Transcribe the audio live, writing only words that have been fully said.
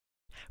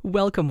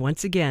Welcome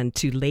once again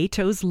to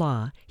Leto's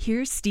Law.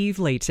 Here's Steve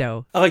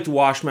Leto. I like to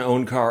wash my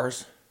own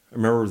cars. I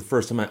remember the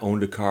first time I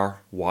owned a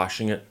car,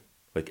 washing it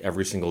like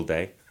every single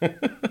day.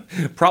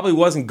 Probably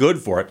wasn't good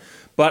for it,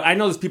 but I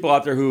know there's people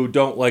out there who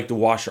don't like to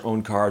wash their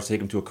own cars, take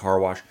them to a car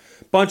wash.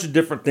 Bunch of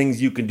different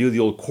things you can do. The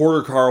old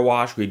quarter car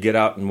wash where you get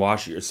out and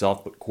wash it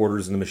yourself, put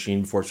quarters in the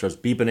machine before it starts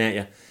beeping at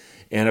you.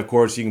 And of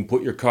course, you can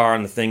put your car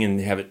on the thing and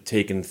have it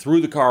taken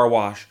through the car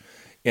wash.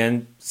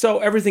 And so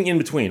everything in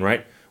between,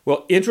 right?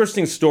 Well,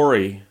 interesting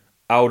story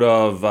out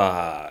of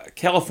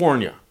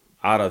California,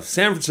 out of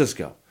San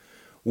Francisco.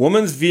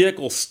 Woman's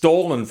vehicle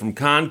stolen from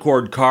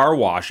Concord Car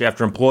Wash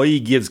after employee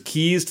gives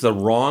keys to the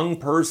wrong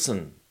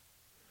person.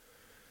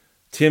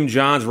 Tim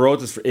Johns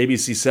wrote this for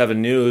ABC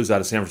 7 News out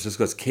of San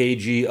Francisco. It's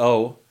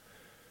KGO.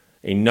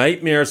 A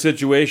nightmare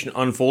situation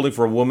unfolding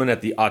for a woman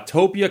at the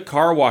Autopia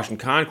Car Wash in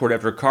Concord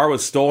after a car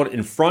was stolen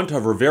in front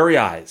of her very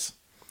eyes.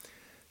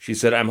 She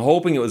said, "I'm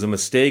hoping it was a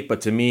mistake, but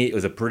to me it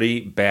was a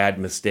pretty bad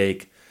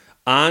mistake."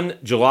 On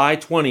July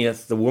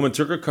 20th, the woman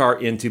took her car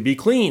in to be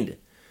cleaned.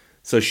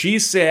 So she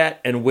sat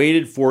and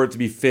waited for it to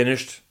be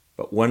finished,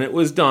 but when it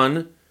was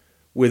done,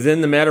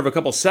 within the matter of a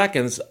couple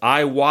seconds,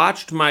 I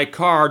watched my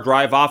car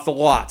drive off the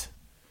lot.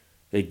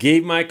 They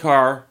gave my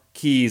car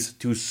keys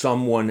to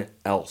someone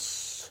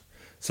else.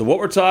 So what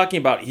we're talking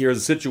about here is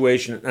a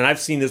situation, and I've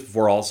seen this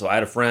before also. I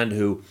had a friend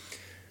who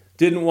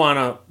didn't want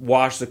to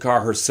wash the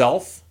car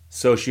herself,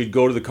 so she'd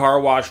go to the car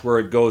wash where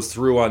it goes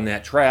through on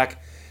that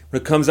track.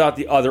 When it comes out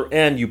the other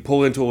end, you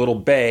pull into a little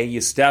bay, you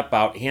step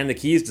out, hand the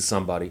keys to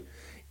somebody,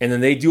 and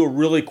then they do it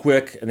really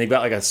quick, and they've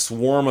got like a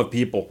swarm of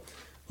people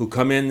who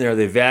come in there.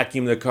 They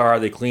vacuum the car,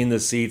 they clean the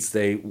seats,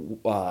 they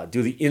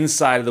do the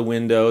inside of the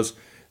windows,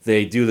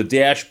 they do the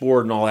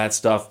dashboard and all that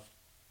stuff,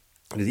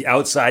 do the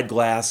outside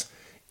glass,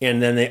 and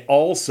then they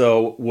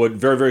also would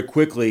very, very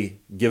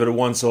quickly give it a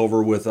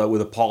once-over with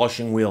a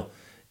polishing wheel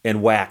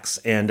and wax,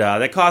 and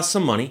that costs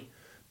some money.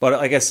 But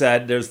like I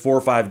said, there's 4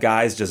 or 5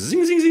 guys just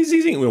zing, zing, zing,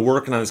 zing, zing. We were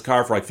working on this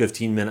car for like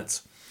 15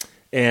 minutes.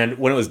 And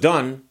when it was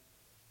done,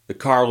 the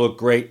car looked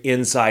great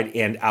inside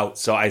and out.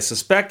 So I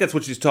suspect that's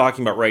what she's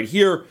talking about right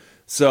here.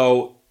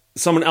 So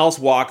someone else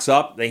walks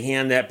up, they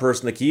hand that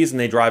person the keys, and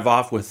they drive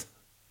off with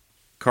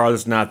a car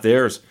that's not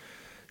theirs.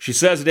 She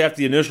says that after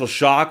the initial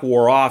shock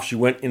wore off, she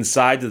went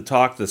inside to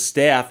talk to the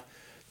staff,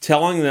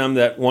 telling them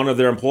that one of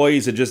their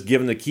employees had just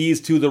given the keys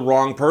to the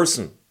wrong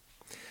person.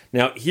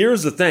 Now,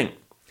 here's the thing.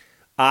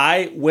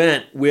 I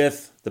went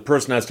with the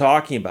person I was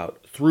talking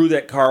about through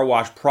that car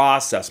wash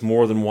process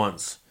more than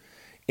once.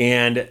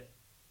 And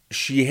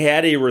she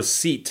had a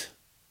receipt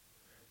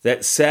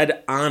that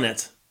said on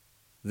it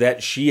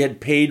that she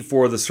had paid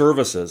for the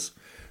services.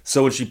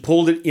 So when she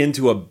pulled it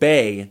into a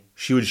bay,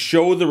 she would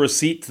show the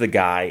receipt to the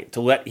guy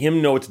to let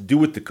him know what to do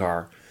with the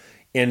car.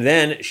 And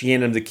then she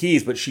handed him the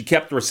keys, but she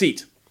kept the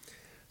receipt.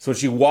 So when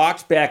she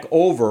walked back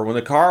over when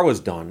the car was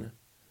done,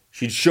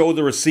 she'd show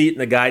the receipt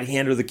and the guy'd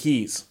hand her the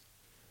keys.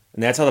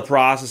 And that's how the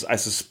process, I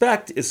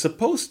suspect, is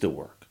supposed to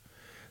work.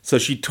 So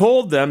she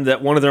told them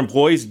that one of their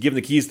employees had given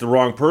the keys to the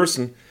wrong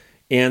person,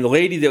 and the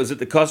lady that was at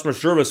the customer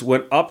service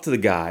went up to the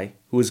guy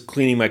who was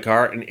cleaning my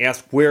car and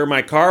asked where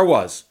my car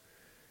was.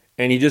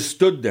 And he just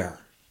stood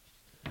there.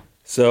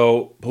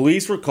 So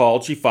police were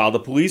called. She filed a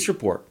police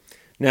report.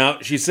 Now,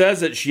 she says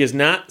that she has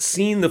not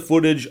seen the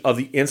footage of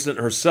the incident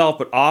herself,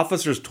 but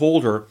officers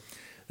told her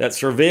that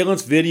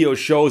surveillance video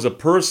shows a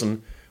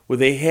person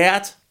with a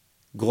hat,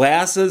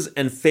 glasses,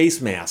 and face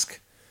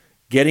mask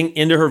getting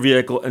into her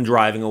vehicle and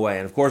driving away.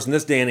 And of course, in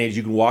this day and age,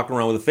 you can walk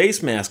around with a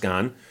face mask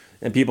on,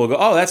 and people go,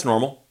 "Oh, that's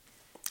normal."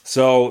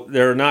 So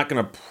they're not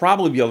going to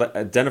probably be able to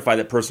identify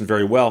that person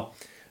very well.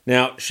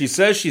 Now, she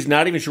says she's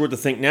not even sure what to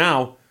think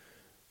now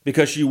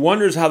because she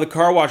wonders how the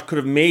car wash could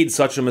have made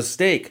such a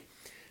mistake.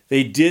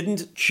 They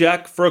didn't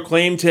check for a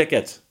claim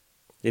ticket.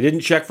 They didn't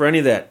check for any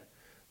of that.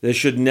 This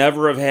should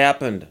never have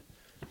happened.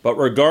 But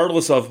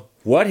regardless of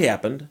what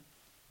happened,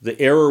 the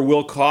error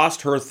will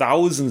cost her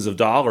thousands of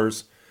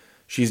dollars.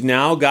 She's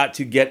now got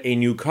to get a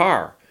new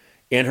car.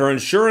 And her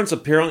insurance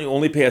apparently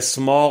only pay a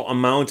small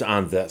amount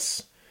on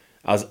this.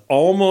 I was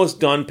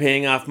almost done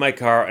paying off my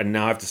car, and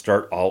now I have to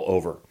start all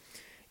over.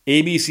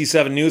 ABC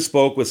 7 News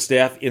spoke with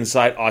staff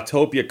inside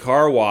Autopia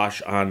Car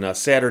Wash on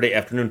Saturday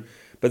afternoon,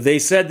 but they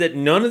said that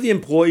none of the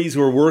employees who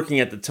were working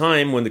at the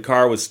time when the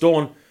car was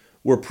stolen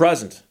were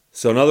present.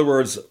 So in other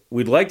words,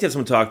 we'd like to have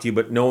someone talk to you,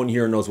 but no one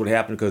here knows what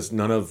happened because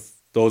none of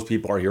those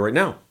people are here right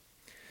now.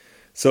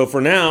 So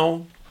for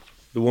now,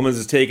 the woman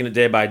is taking it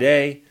day by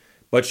day,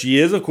 but she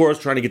is, of course,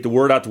 trying to get the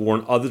word out to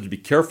warn others to be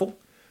careful,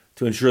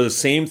 to ensure the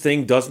same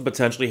thing doesn't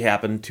potentially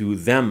happen to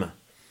them.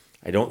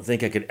 I don't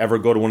think I could ever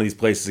go to one of these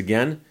places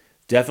again.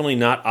 Definitely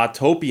not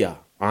Autopia.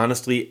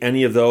 Honestly,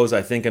 any of those,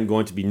 I think I'm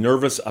going to be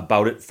nervous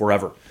about it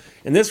forever.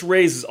 And this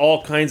raises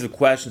all kinds of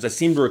questions. I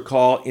seem to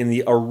recall in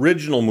the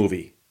original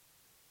movie,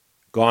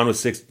 Gone in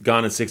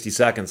 60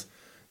 Seconds,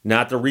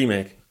 not the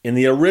remake, in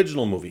the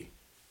original movie,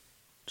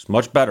 it's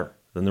much better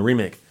than the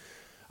remake,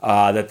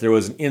 that there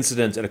was an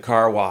incident at a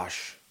car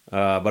wash.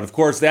 But of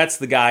course, that's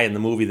the guy in the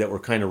movie that we're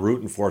kind of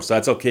rooting for, so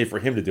that's okay for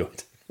him to do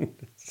it.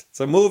 It's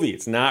a movie.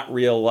 It's not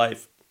real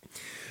life.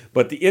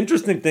 But the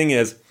interesting thing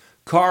is,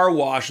 car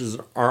washes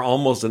are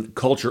almost a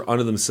culture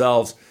unto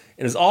themselves.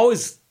 And there's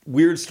always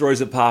weird stories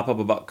that pop up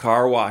about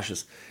car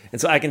washes. And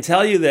so I can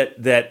tell you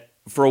that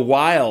for a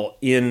while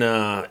in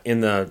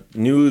the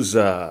news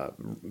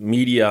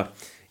media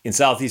in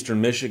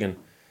southeastern Michigan,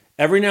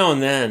 every now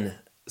and then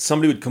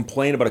somebody would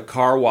complain about a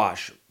car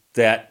wash,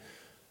 that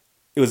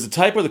it was the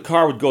type where the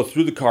car would go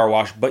through the car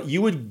wash, but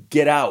you would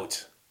get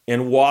out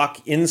and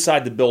walk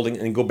inside the building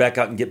and go back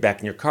out and get back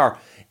in your car.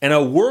 And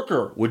a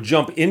worker would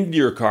jump into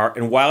your car,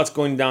 and while it's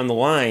going down the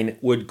line,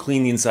 would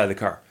clean the inside of the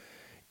car.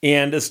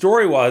 And the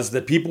story was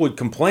that people would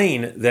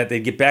complain that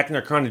they'd get back in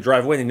their car and they'd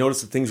drive away and they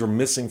noticed that things were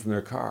missing from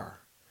their car.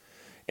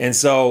 And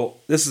so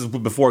this is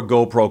before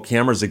GoPro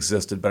cameras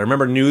existed, but I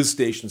remember news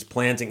stations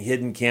planting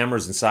hidden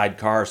cameras inside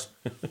cars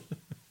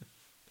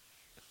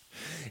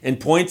and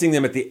pointing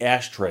them at the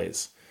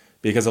ashtrays,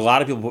 because a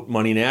lot of people put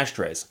money in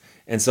ashtrays.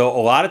 And so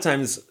a lot of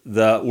times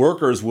the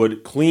workers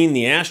would clean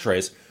the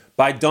ashtrays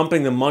by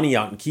dumping the money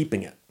out and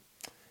keeping it.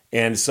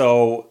 And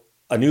so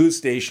a news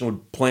station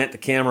would plant the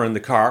camera in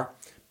the car,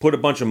 put a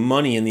bunch of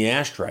money in the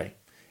ashtray,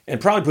 and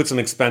probably put some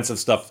expensive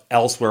stuff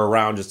elsewhere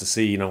around just to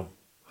see,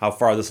 how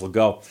far this will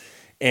go.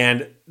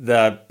 And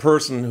the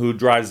person who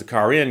drives the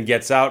car in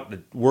gets out,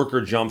 the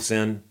worker jumps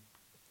in,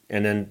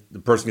 and then the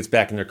person gets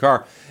back in their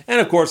car. And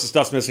of course, the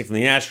stuff's missing from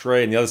the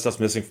ashtray, and the other stuff's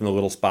missing from the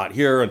little spot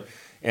here,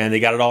 and they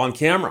got it all on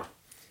camera.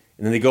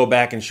 And then they go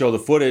back and show the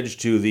footage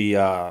to the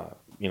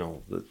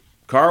the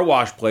car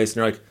wash place,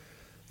 and they're like,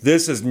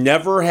 this has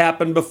never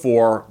happened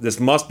before. This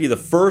must be the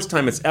first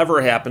time it's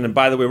ever happened. And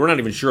by the way, we're not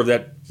even sure if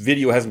that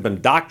video hasn't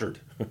been doctored.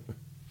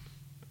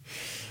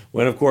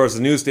 When, of course,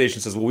 the news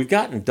station says, well, we've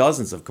gotten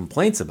dozens of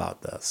complaints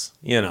about this.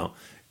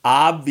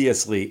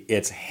 Obviously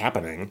it's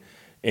happening.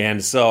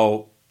 And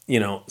so,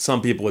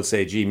 some people would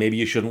say, gee, maybe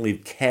you shouldn't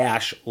leave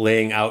cash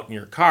laying out in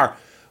your car.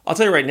 I'll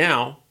tell you right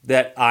now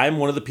that I'm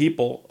one of the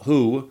people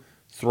who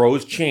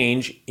throws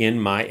change in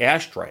my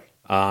ashtray.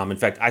 In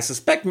fact, I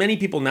suspect many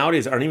people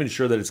nowadays aren't even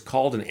sure that it's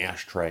called an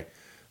ashtray.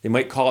 They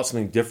might call it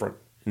something different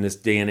in this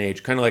day and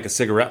age, kind of like a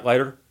cigarette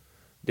lighter.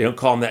 They don't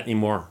call them that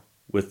anymore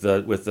with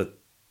the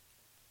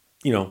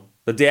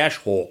dash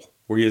hole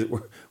where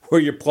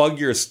you plug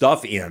your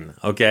stuff in.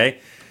 Okay,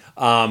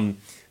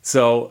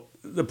 so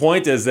the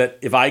point is that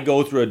if I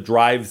go through a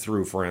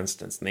drive-through, for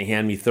instance, and they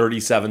hand me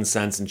 37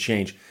 cents in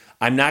change,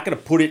 I'm not going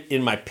to put it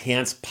in my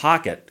pants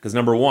pocket because,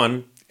 number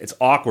one, it's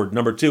awkward.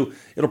 Number two,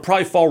 it'll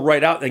probably fall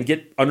right out and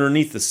get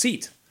underneath the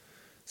seat.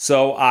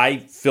 So I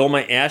fill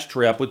my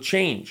ashtray up with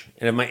change.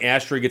 And if my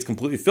ashtray gets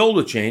completely filled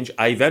with change,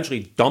 I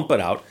eventually dump it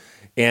out.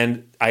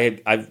 And I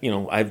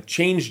have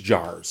change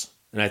jars,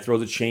 and I throw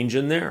the change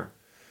in there.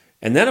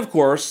 And then, of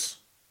course,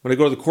 when I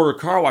go to the quarter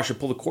car wash, I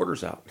pull the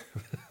quarters out.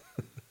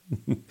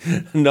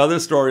 Another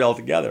story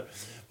altogether.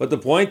 But the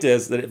point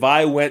is that if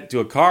I went to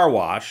a car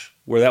wash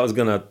where that was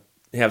going to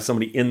have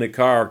somebody in the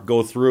car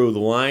go through the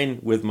line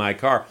with my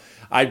car,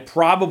 I'd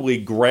probably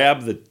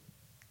grab the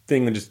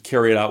thing and just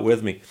carry it out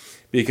with me,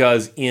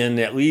 because in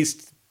at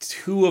least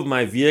two of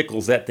my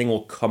vehicles, that thing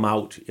will come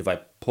out if I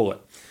pull it.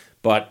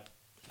 But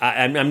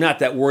I'm not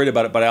that worried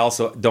about it, but I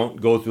also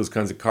don't go through those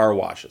kinds of car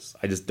washes.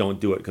 I just don't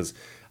do it because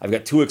I've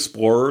got two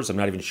Explorers. I'm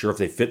not even sure if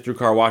they fit through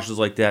car washes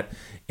like that.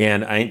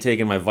 And I ain't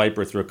taking my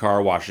Viper through a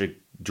car wash. It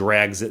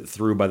drags it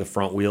through by the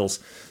front wheels.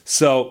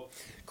 So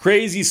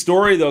crazy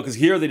story, though, because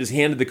here they just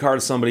handed the car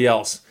to somebody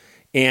else.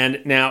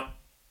 And now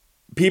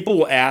people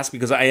will ask,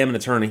 because I am an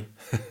attorney,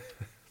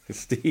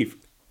 Steve,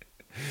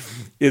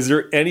 is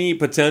there any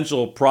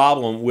potential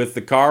problem with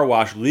the car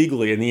wash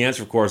legally? And the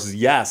answer, of course, is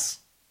yes.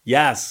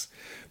 Yes.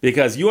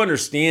 Because you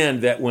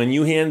understand that when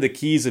you hand the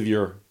keys of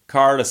your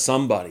car to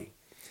somebody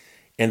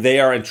and they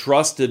are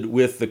entrusted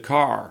with the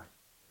car,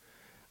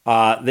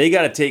 they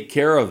got to take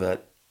care of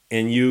it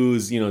and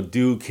use,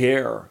 due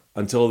care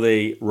until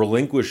they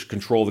relinquish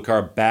control of the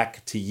car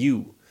back to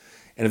you.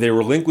 And if they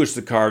relinquish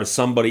the car to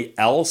somebody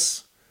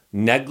else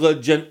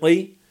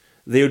negligently,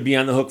 they would be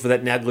on the hook for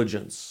that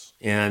negligence.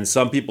 And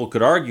some people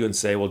could argue and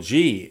say, well,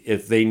 gee,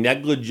 if they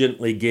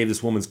negligently gave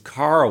this woman's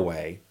car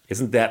away,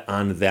 isn't that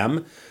on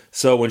them?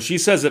 So when she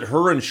says that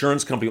her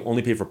insurance company will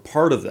only pay for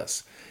part of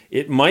this,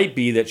 it might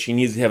be that she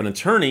needs to have an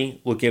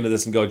attorney look into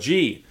this and go,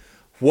 gee,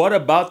 what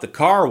about the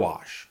car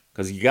wash?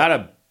 Because you got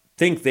to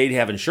think they'd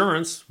have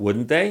insurance,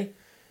 wouldn't they?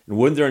 And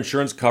wouldn't their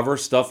insurance cover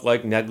stuff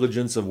like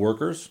negligence of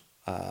workers?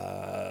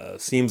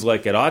 Seems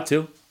like it ought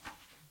to.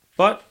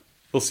 But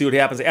we'll see what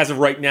happens. As of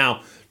right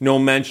now, no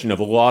mention of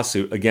a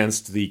lawsuit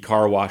against the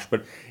car wash.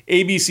 But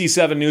ABC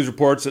 7 News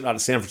reports it out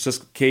of San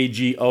Francisco,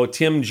 KGO.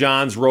 Tim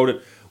Johns wrote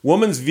it.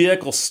 Woman's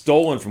vehicle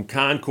stolen from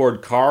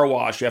Concord Car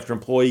Wash after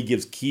employee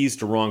gives keys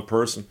to wrong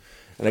person.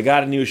 And I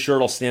got a new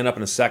shirt. I'll stand up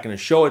in a second and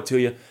show it to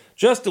you.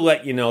 Just to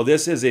let you know,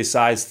 this is a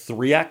size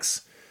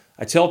 3X.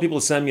 I tell people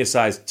to send me a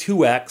size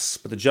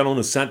 2X, but the gentleman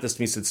who sent this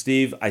to me said,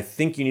 Steve, I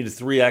think you need a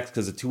 3X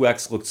because the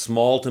 2X looked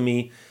small to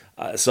me.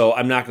 So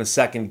I'm not going to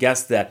second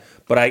guess that.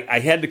 But I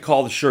had to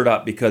call the shirt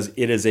up because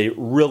it is a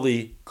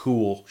really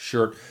cool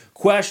shirt.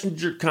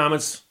 Questions or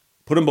comments,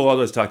 put them below.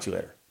 Let's talk to you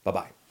later.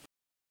 Bye-bye.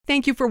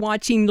 Thank you for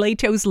watching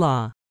Leto's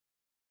Law.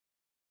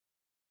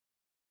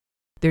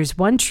 There's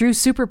one true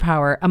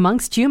superpower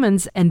amongst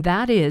humans, and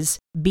that is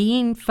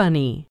being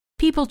funny.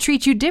 People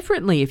treat you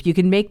differently if you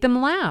can make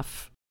them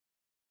laugh.